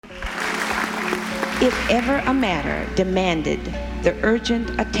If ever a matter demanded the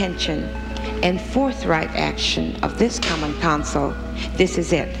urgent attention and forthright action of this Common Council, this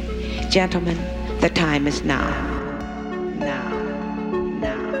is it. Gentlemen, the time is now. Now.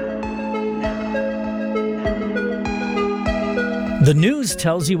 The news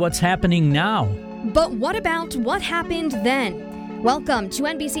tells you what's happening now. But what about what happened then? Welcome to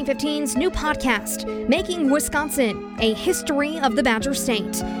NBC 15's new podcast, Making Wisconsin, a History of the Badger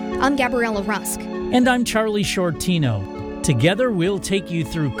State. I'm Gabriella Rusk. And I'm Charlie Shortino. Together, we'll take you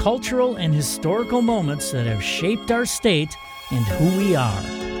through cultural and historical moments that have shaped our state and who we are.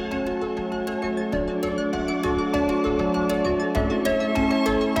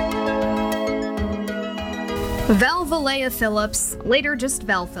 Vel Valea Phillips, later just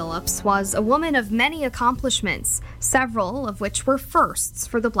Vel Phillips, was a woman of many accomplishments, several of which were firsts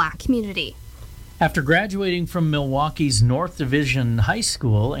for the Black community. After graduating from Milwaukee's North Division High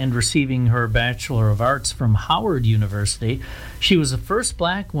School and receiving her Bachelor of Arts from Howard University, she was the first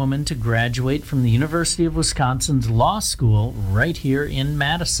Black woman to graduate from the University of Wisconsin's Law School right here in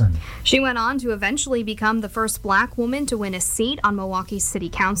Madison. She went on to eventually become the first Black woman to win a seat on Milwaukee's City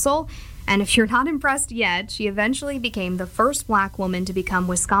Council. And if you're not impressed yet, she eventually became the first Black woman to become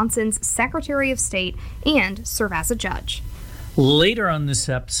Wisconsin's Secretary of State and serve as a judge. Later on this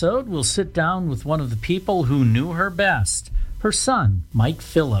episode, we'll sit down with one of the people who knew her best, her son, Mike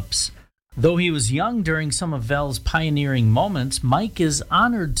Phillips. Though he was young during some of Vel's pioneering moments, Mike is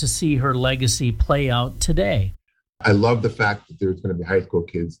honored to see her legacy play out today. I love the fact that there's going to be high school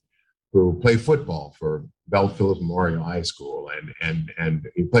kids who play football for Vel Phillips Memorial High School and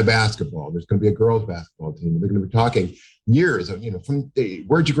you play basketball. There's going to be a girls basketball team. They're going to be talking years of, from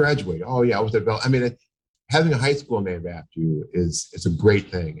where'd you graduate? Oh yeah, I was at Vel. I mean, having a high school named after you is a great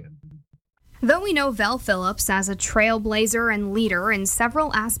thing. Though we know Vel Phillips as a trailblazer and leader in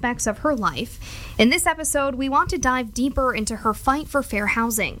several aspects of her life, in this episode we want to dive deeper into her fight for fair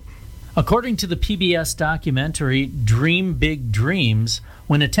housing. According to the PBS documentary Dream Big Dreams,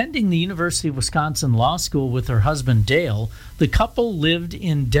 when attending the University of Wisconsin Law School with her husband Dale, the couple lived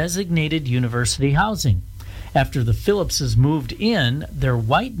in designated university housing. After the Phillipses moved in, their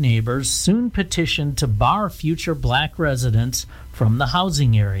white neighbors soon petitioned to bar future Black residents from the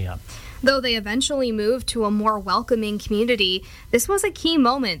housing area. Though they eventually moved to a more welcoming community, this was a key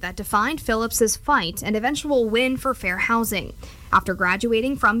moment that defined Phillips's fight and eventual win for fair housing. After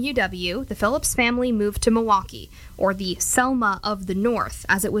graduating from UW, the Phillips family moved to Milwaukee, or the Selma of the North,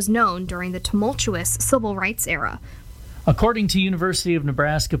 as it was known during the tumultuous civil rights era. According to University of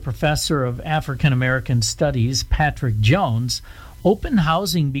Nebraska professor of African American Studies Patrick Jones, open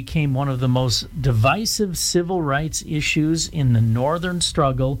housing became one of the most divisive civil rights issues in the northern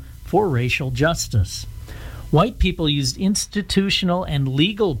struggle for racial justice. White people used institutional and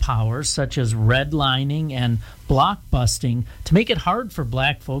legal powers such as redlining and blockbusting to make it hard for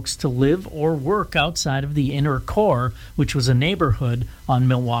Black folks to live or work outside of the inner core, which was a neighborhood on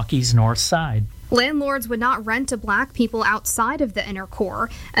Milwaukee's north side. Landlords would not rent to Black people outside of the inner core,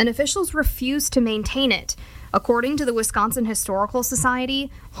 and officials refused to maintain it. According to the Wisconsin Historical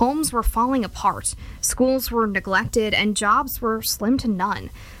Society, homes were falling apart, schools were neglected, and jobs were slim to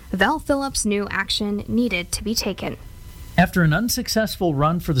none. Vel Phillips knew action needed to be taken. After an unsuccessful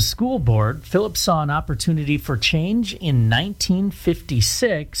run for the school board, Phillips saw an opportunity for change in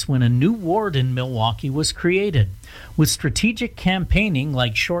 1956 when a new ward in Milwaukee was created. With strategic campaigning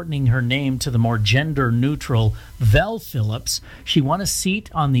like shortening her name to the more gender-neutral Vel Phillips, she won a seat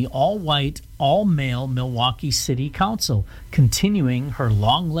on the all-white, all-male Milwaukee City Council, continuing her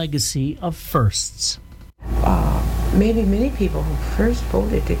long legacy of firsts. Maybe many people who first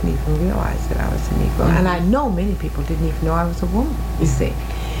voted didn't even realize that I was a Negro. And I know many people didn't even know I was a woman, you see.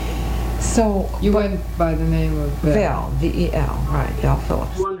 So you went by the name of Vel, V-E-L, right, Vel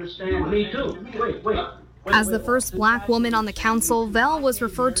Phillips. You understand me too. Wait. As the first Black woman on the council, Vel was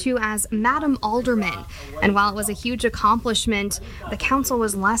referred to as Madam Alderman. And while it was a huge accomplishment, the council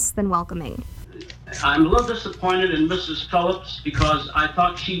was less than welcoming. I'm a little disappointed in Mrs. Phillips because I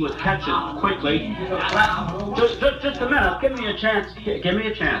thought she would catch it quickly. Just a minute. Give me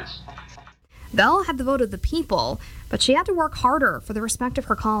a chance. Vel had the vote of the people, but she had to work harder for the respect of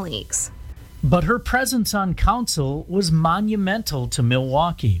her colleagues. But her presence on council was monumental to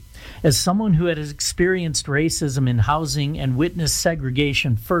Milwaukee. As someone who had experienced racism in housing and witnessed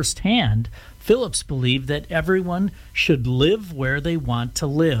segregation firsthand, Phillips believed that everyone should live where they want to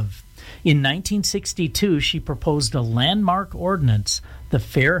live. In 1962, she proposed a landmark ordinance, the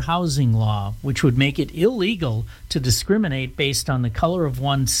Fair Housing Law, which would make it illegal to discriminate based on the color of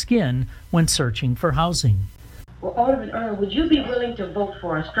one's skin when searching for housing. Well, Alderman Earl, would you be willing to vote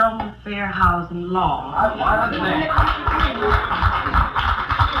for a strong, fair housing law?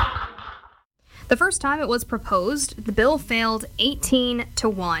 The first time it was proposed, the bill failed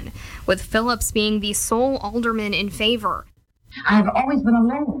 18-1, with Phillips being the sole alderman in favor. I've always been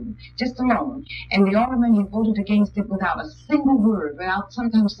alone, just alone, and the alderman who voted against it without a single word, without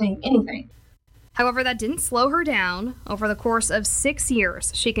sometimes saying anything. However, that didn't slow her down. Over the course of 6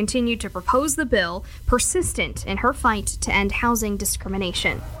 years, she continued to propose the bill, persistent in her fight to end housing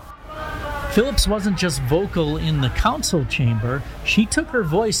discrimination. Phillips wasn't just vocal in the council chamber, she took her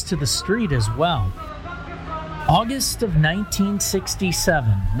voice to the street as well. August of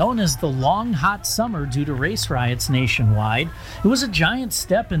 1967, known as the Long Hot Summer due to race riots nationwide, it was a giant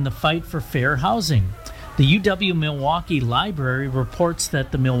step in the fight for fair housing. The UW-Milwaukee Library reports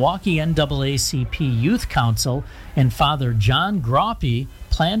that the Milwaukee NAACP Youth Council and Father John Groppe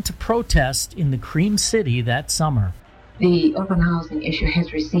planned to protest in the Cream City that summer. The open housing issue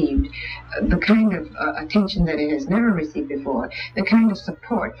has received the kind of attention that it has never received before, the kind of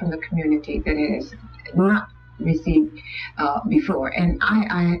support from the community that it has not received before. And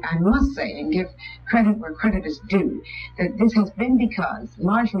I must say, and give credit where credit is due, that this has been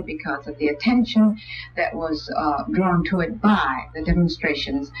largely because of the attention that was drawn to it by the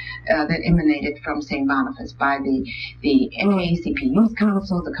demonstrations that emanated from St. Boniface, by the NAACP Youth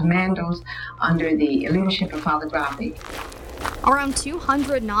Council, the commandos, under the leadership of Father Groppe. Around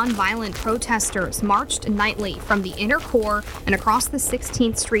 200 nonviolent protesters marched nightly from the inner core and across the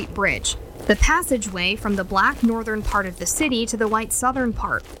 16th Street Bridge, the passageway from the black northern part of the city to the white southern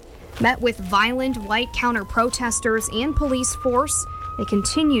part. Met with violent white counter-protesters and police force, they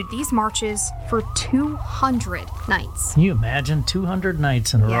continued these marches for 200 nights. Can you imagine 200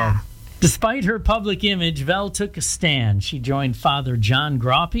 nights in a row? Despite her public image, Vel took a stand. She joined Father John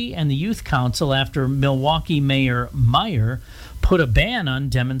Groppe and the Youth Council after Milwaukee Mayor Meyer put a ban on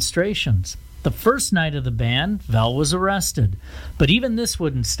demonstrations. The first night of the ban, Vel was arrested. But even this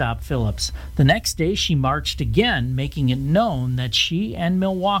wouldn't stop Phillips. The next day, she marched again, making it known that she and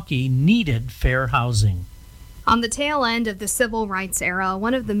Milwaukee needed fair housing. On the tail end of the civil rights era,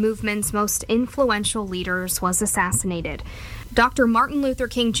 one of the movement's most influential leaders was assassinated. Dr. Martin Luther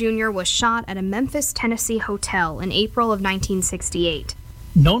King Jr. was shot at a Memphis, Tennessee hotel in April of 1968.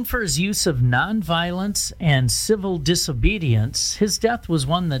 Known for his use of nonviolence and civil disobedience, his death was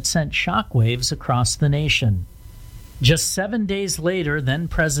one that sent shockwaves across the nation. Just 7 days later, then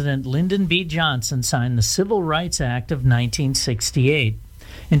President Lyndon B. Johnson signed the Civil Rights Act of 1968.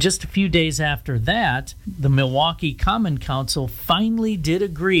 And just a few days after that, the Milwaukee Common Council finally did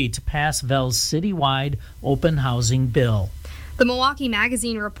agree to pass Vel's citywide open housing bill. The Milwaukee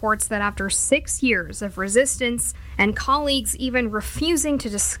Magazine reports that after 6 years of resistance and colleagues even refusing to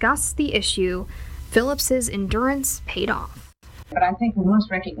discuss the issue, Phillips's endurance paid off. But I think we must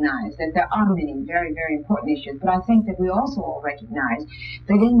recognize that there are many very, very important issues. But I think that we also all recognize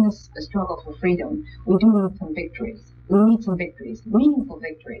that in this struggle for freedom, we do need some victories. We need some victories, meaningful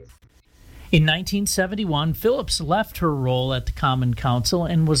victories. In 1971, Phillips left her role at the Common Council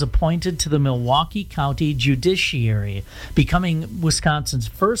and was appointed to the Milwaukee County Judiciary, becoming Wisconsin's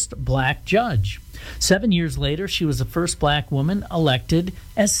first black judge. 7 years later, she was the first black woman elected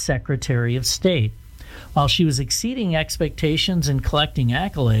as Secretary of State. While she was exceeding expectations and collecting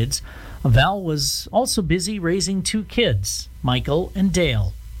accolades, Vel was also busy raising 2 kids, Michael and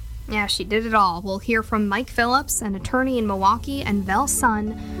Dale. Yeah, she did it all. We'll hear from Mike Phillips, an attorney in Milwaukee, and Vel's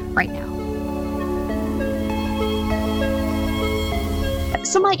son right now.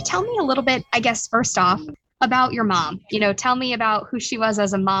 So, Mike, tell me a little bit, I guess, first off, about your mom. Tell me about who she was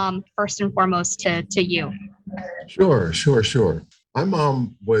as a mom, first and foremost, to you. Sure. My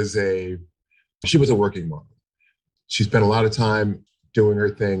mom was a working mom. She spent a lot of time doing her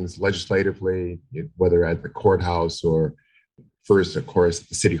things legislatively, whether at the courthouse or first, of course, at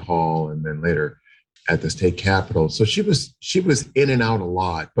the city hall, and then later at the state capitol. So she was in and out a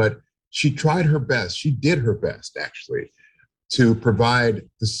lot, but she tried her best. She did her best, actually, to provide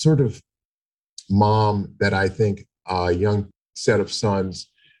the sort of mom that I think a young set of sons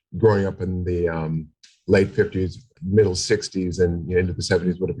growing up in the late 50s, middle 60s, and into the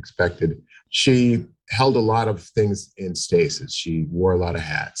 70s would have expected. She held a lot of things in stasis. She wore a lot of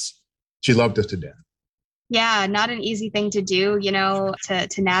hats. She loved us to death. Yeah, not an easy thing to do, to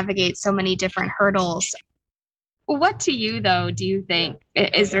navigate so many different hurdles. What to you, though, do you think,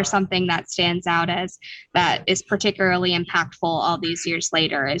 is there something that stands out as that is particularly impactful all these years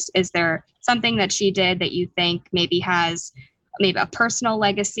later? Is there something that she did that you think maybe has a personal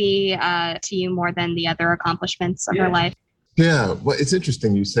legacy to you more than the other accomplishments of her life? Yeah, well, it's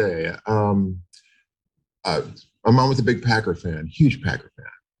interesting you say. My mom was a big Packer fan, huge Packer fan.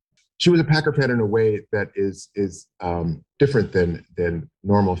 She was a Packer fan in a way that is different than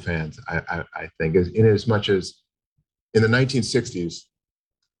normal fans, I think, in as much as in the 1960s,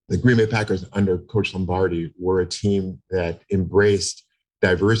 the Green Bay Packers under Coach Lombardi were a team that embraced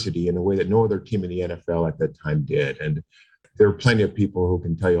diversity in a way that no other team in the NFL at that time did. And there are plenty of people who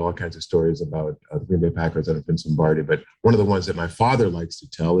can tell you all kinds of stories about the Green Bay Packers under Vince Lombardi. But one of the ones that my father likes to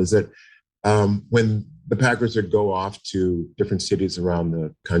tell is that when the Packers would go off to different cities around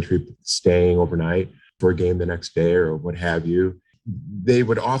the country, staying overnight for a game the next day or what have you, they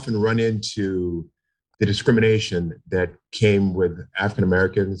would often run into the discrimination that came with African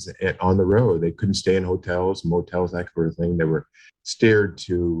Americans on the road. They couldn't stay in hotels, motels, that sort of thing. They were steered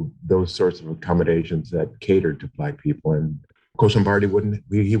to those sorts of accommodations that catered to Black people. And Coach Lombardi wouldn't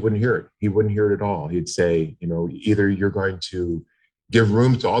hear it. He wouldn't hear it at all. He'd say, either you're going to give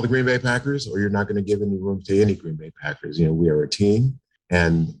room to all the Green Bay Packers or you're not going to give any room to any Green Bay Packers. We are a team.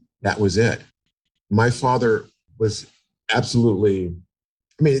 And that was it. My father was absolutely,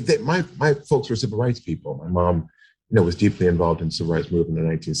 my folks were civil rights people. My mom, was deeply involved in the civil rights movement in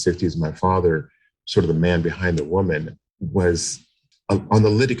the 1960s. My father, sort of the man behind the woman, was on the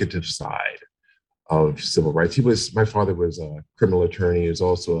litigative side of civil rights. My father was a criminal attorney. He was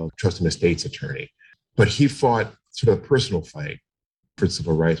also a trust and estates attorney, but he fought sort of a personal fight for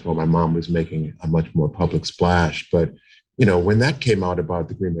civil rights while my mom was making a much more public splash. But, when that came out about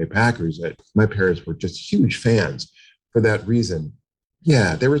the Green Bay Packers, my parents were just huge fans for that reason.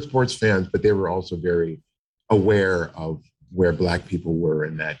 Yeah, they were sports fans, but they were also very aware of where Black people were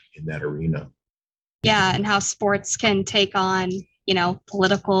in that arena. Yeah, and how sports can take on,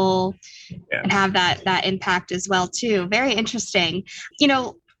 political and have that impact as well, too. Very interesting.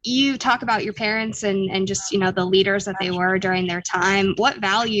 You talk about your parents and just, the leaders that they were during their time. What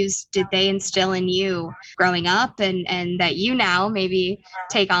values did they instill in you growing up and that you now maybe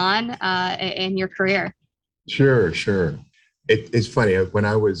take on in your career? Sure. It's funny. When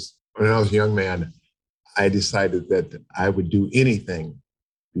I was a young man, I decided that I would do anything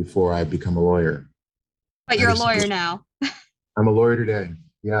before I become a lawyer. But you're a lawyer now. I'm a lawyer today.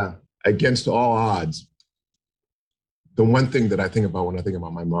 Yeah. Against all odds. The one thing that I think about when I think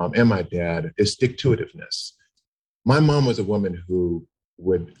about my mom and my dad is stick-to-itiveness. My mom was a woman who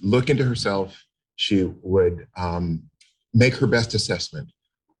would look into herself. She would make her best assessment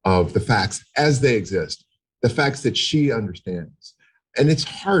of the facts as they exist, the facts that she understands. And it's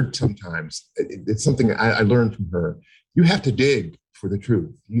hard sometimes. It's something I learned from her. You have to dig for the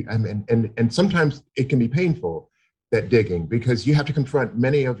truth. And sometimes it can be painful, that digging, because you have to confront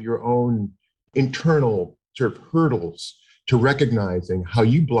many of your own internal sort of hurdles to recognizing how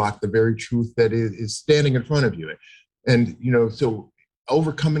you block the very truth that is standing in front of you. And, so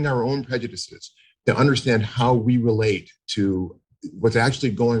overcoming our own prejudices to understand how we relate to what's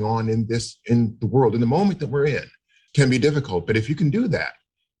actually going on in the world, in the moment that we're in, can be difficult. But if you can do that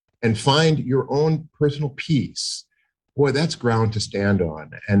and find your own personal peace, boy, that's ground to stand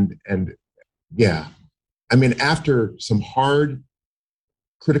on. And yeah, after some hard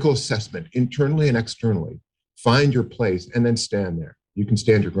critical assessment, internally and externally, find your place and then stand there. You can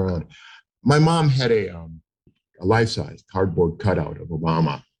stand your ground. My mom had a life-size cardboard cutout of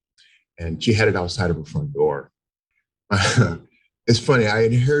Obama, and she had it outside of her front door. It's funny, I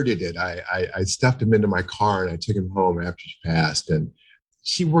inherited it. I stuffed him into my car and I took him home after she passed. And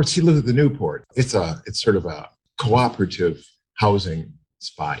she lived at the Newport. It's sort of a cooperative housing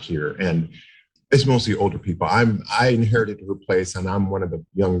spot here. And it's mostly older people. I inherited her place and I'm one of the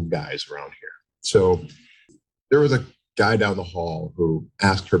young guys around here. So there was a guy down the hall who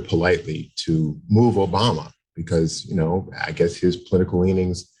asked her politely to move Obama because, I guess his political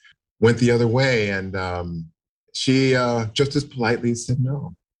leanings went the other way. And she just as politely said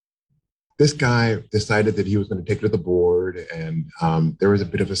no. This guy decided that he was going to take it to the board, and there was a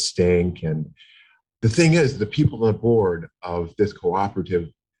bit of a stink. And the thing is, the people on the board of this cooperative,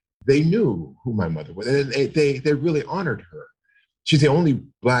 they knew who my mother was, and they really honored her. She's the only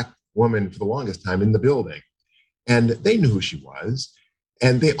Black woman for the longest time in the building, and they knew who she was.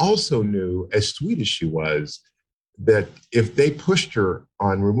 And they also knew, as sweet as she was, that if they pushed her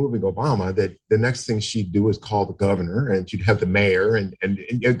on removing Obama, that the next thing she'd do is call the governor, and she'd have the mayor. And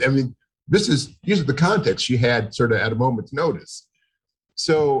these are the context she had sort of at a moment's notice.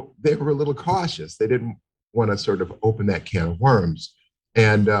 So they were a little cautious. They didn't want to sort of open that can of worms.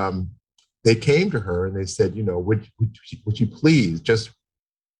 And they came to her and they said, would you please just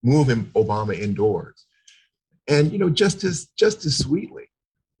move Obama indoors? And, just as sweetly,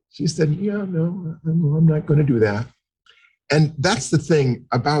 she said, yeah, no, I'm not going to do that. And that's the thing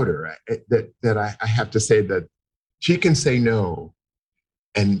about her that I have to say that She can say no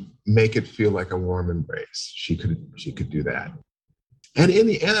and make it feel like a warm embrace. She could do that. And in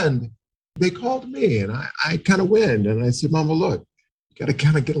the end, they called me and I kind of win. And I said, Mama, look, you got to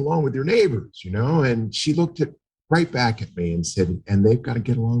kind of get along with your neighbors, And she looked right back at me and said, and they've got to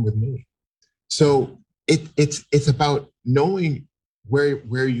get along with me. So it's about knowing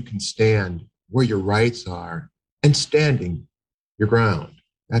where you can stand, where your rights are, and standing your ground.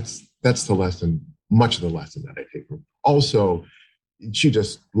 That's the lesson, much of the lesson that I take from her. Also, she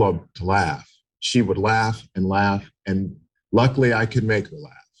just loved to laugh. She would laugh, and luckily I could make her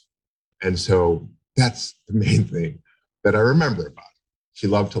laugh. And so that's the main thing that I remember about her. She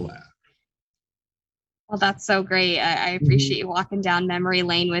loved to laugh. Well, that's so great. I appreciate you walking down memory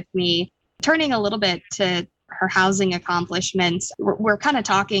lane with me. Turning a little bit to her housing accomplishments, we're kind of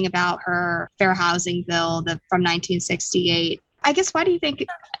talking about her fair housing bill from 1968. I guess, why do you think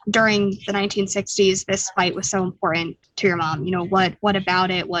during the 1960s this fight was so important to your mom? What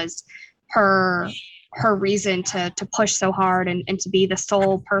about it was her reason to push so hard and to be the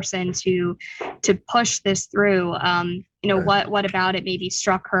sole person to push this through? What about it maybe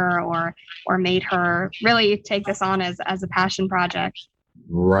struck her or made her really take this on as a passion project?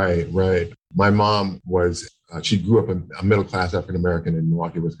 Right. My mom was, she grew up a middle-class African-American in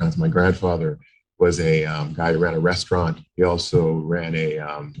Milwaukee, Wisconsin. My grandfather was a guy who ran a restaurant. He also ran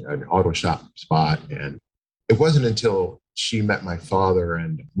an auto shop spot. And it wasn't until she met my father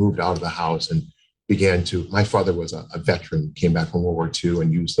and moved out of the house and my father was a veteran, came back from World War II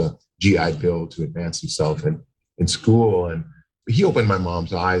and used the GI Bill to advance himself in school. And he opened my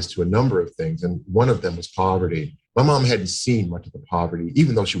mom's eyes to a number of things. And one of them was poverty. My mom hadn't seen much of the poverty,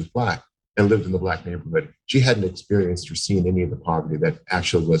 even though she was Black and lived in the Black neighborhood. She hadn't experienced or seen any of the poverty that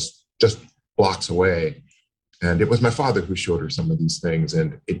actually was just blocks away. And it was my father who showed her some of these things.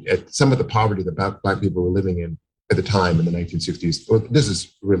 And some of the poverty that Black people were living in at the time in the 1960s, well, this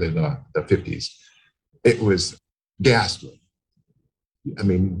is really the 50s, it was ghastly. I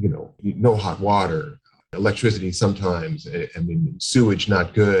mean, no hot water, electricity sometimes, sewage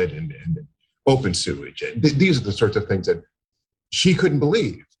not good, and open sewage. These are the sorts of things that she couldn't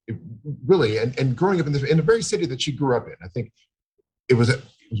believe, really. And growing up in the very city that she grew up in, I think it was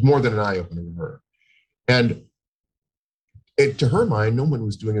more than an eye-opener to her. And to her mind, no one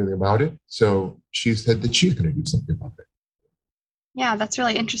was doing anything about it. So she said that she's going to do something about it. Yeah, that's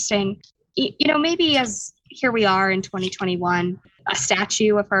really interesting. Maybe as here we are in 2021, a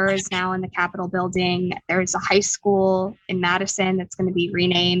statue of her is now in the Capitol building. There's a high school in Madison that's going to be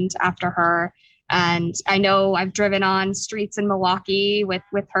renamed after her. And I know I've driven on streets in Milwaukee with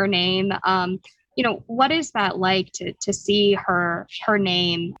her name. What is that like to see her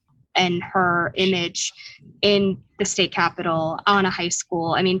name and her image in the state capitol on a high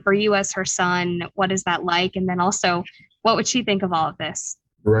school? I mean, for you as her son, what is that like? And then also, what would she think of all of this?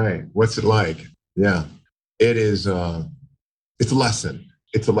 Right. What's it like? Yeah, it is. It's a lesson.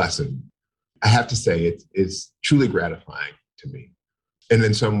 It's a lesson. I have to say it's truly gratifying to me. And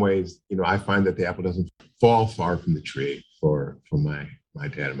in some ways, I find that the apple doesn't fall far from the tree for my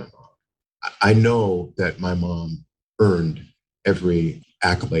dad and my mom. I know that my mom earned every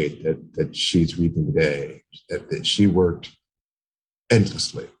accolade that she's reaping today, that she worked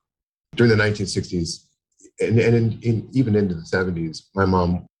endlessly. During the 1960s and even into the 70s, my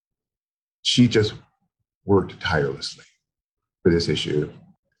mom, she just worked tirelessly for this issue.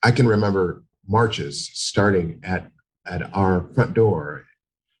 I can remember marches starting at our front door.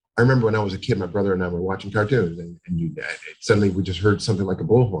 I remember when I was a kid, my brother and I were watching cartoons, and suddenly we just heard something like a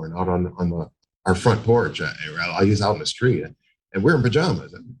bullhorn out on our front porch. I was out in the street, and we're in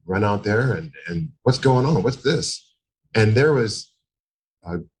pajamas. And run out there, and what's going on? What's this? And there was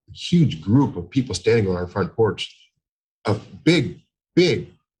a huge group of people standing on our front porch, of big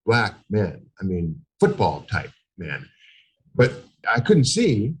Black men. I mean, football type men. But I couldn't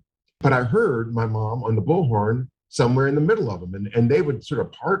see, but I heard my mom on the bullhorn somewhere in the middle of them. And they would sort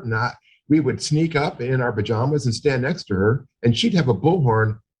of part, and we would sneak up in our pajamas and stand next to her, and she'd have a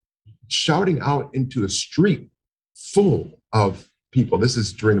bullhorn shouting out into a street full of people. This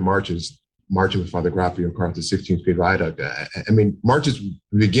is during the marching with Father Graffio across the 16th Street Viaduct. I mean, marches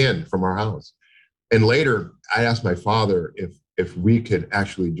begin from our house. And later, I asked my father if we could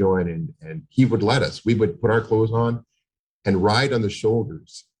actually join, and he would let us. We would put our clothes on and ride on the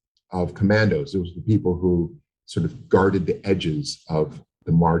shoulders of commandos. It was the people who sort of guarded the edges of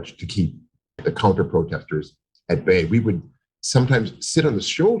the march to keep the counter-protesters at bay. We would sometimes sit on the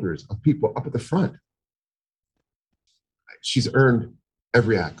shoulders of people up at the front. She's earned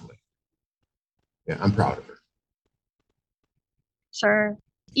every accolade. Yeah, I'm proud of her. Sure.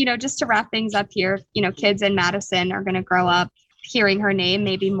 Just to wrap things up here, kids in Madison are going to grow up hearing her name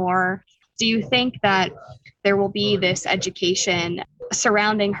maybe more. Do you think that there will be this education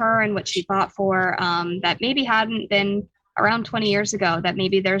surrounding her and what she fought for that maybe hadn't been around 20 years ago, that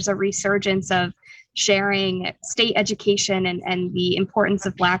maybe there's a resurgence of sharing state education and the importance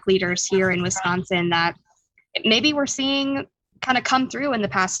of Black leaders here in Wisconsin that maybe we're seeing kind of come through in the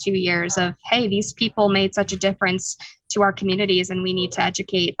past 2 years of, hey, these people made such a difference to our communities and we need to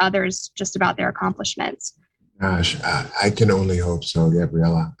educate others just about their accomplishments? Gosh, I can only hope so,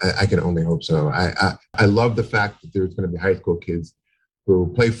 Gabriella. I can only hope so. I love the fact that there's going to be high school kids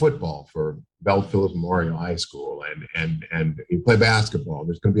who play football for Bell Phillips Memorial High School and you play basketball.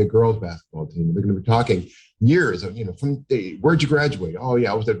 There's going to be a girls basketball team. They're going to be talking years of, from where'd you graduate? Oh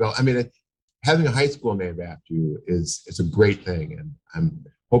yeah, I was at Bell. I mean, having a high school named after you is a great thing. And I'm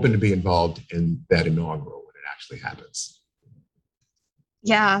hoping to be involved in that inaugural when it actually happens.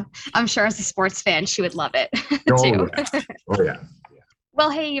 Yeah, I'm sure as a sports fan, she would love it too. Oh yeah. Well,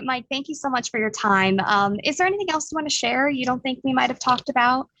 hey, Mike, thank you so much for your time. Is there anything else you want to share you don't think we might have talked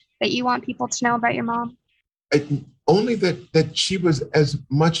about that you want people to know about your mom? Only that she was as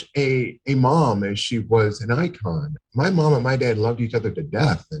much a mom as she was an icon. My mom and my dad loved each other to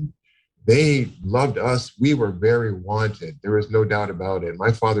death, and they loved us. We were very wanted. There is no doubt about it.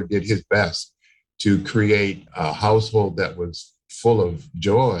 My father did his best to create a household that was full of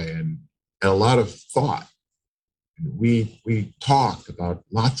joy and a lot of thought. We talked about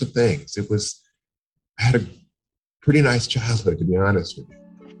lots of things. I had a pretty nice childhood, to be honest with you.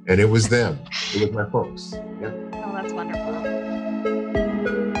 And it was them. It was my folks. Yeah. Oh, that's wonderful.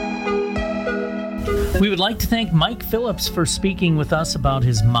 We would like to thank Mike Phillips for speaking with us about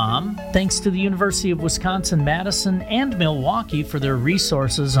his mom. Thanks to the University of Wisconsin-Madison and Milwaukee for their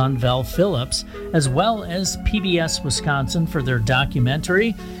resources on Vel Phillips, as well as PBS Wisconsin for their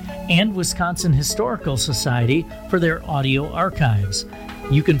documentary, and Wisconsin Historical Society for their audio archives.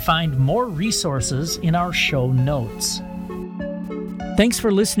 You can find more resources in our show notes. Thanks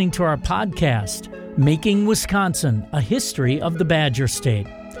for listening to our podcast, Making Wisconsin, A History of the Badger State.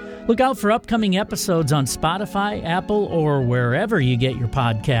 Look out for upcoming episodes on Spotify, Apple, or wherever you get your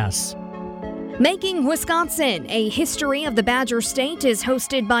podcasts. Making Wisconsin, A History of the Badger State is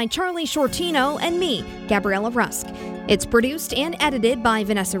hosted by Charlie Shortino and me, Gabriella Rusk. It's produced and edited by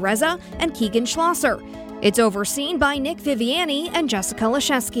Vanessa Reza and Keegan Schlosser. It's overseen by Nick Viviani and Jessica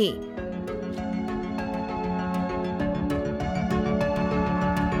Leszewski.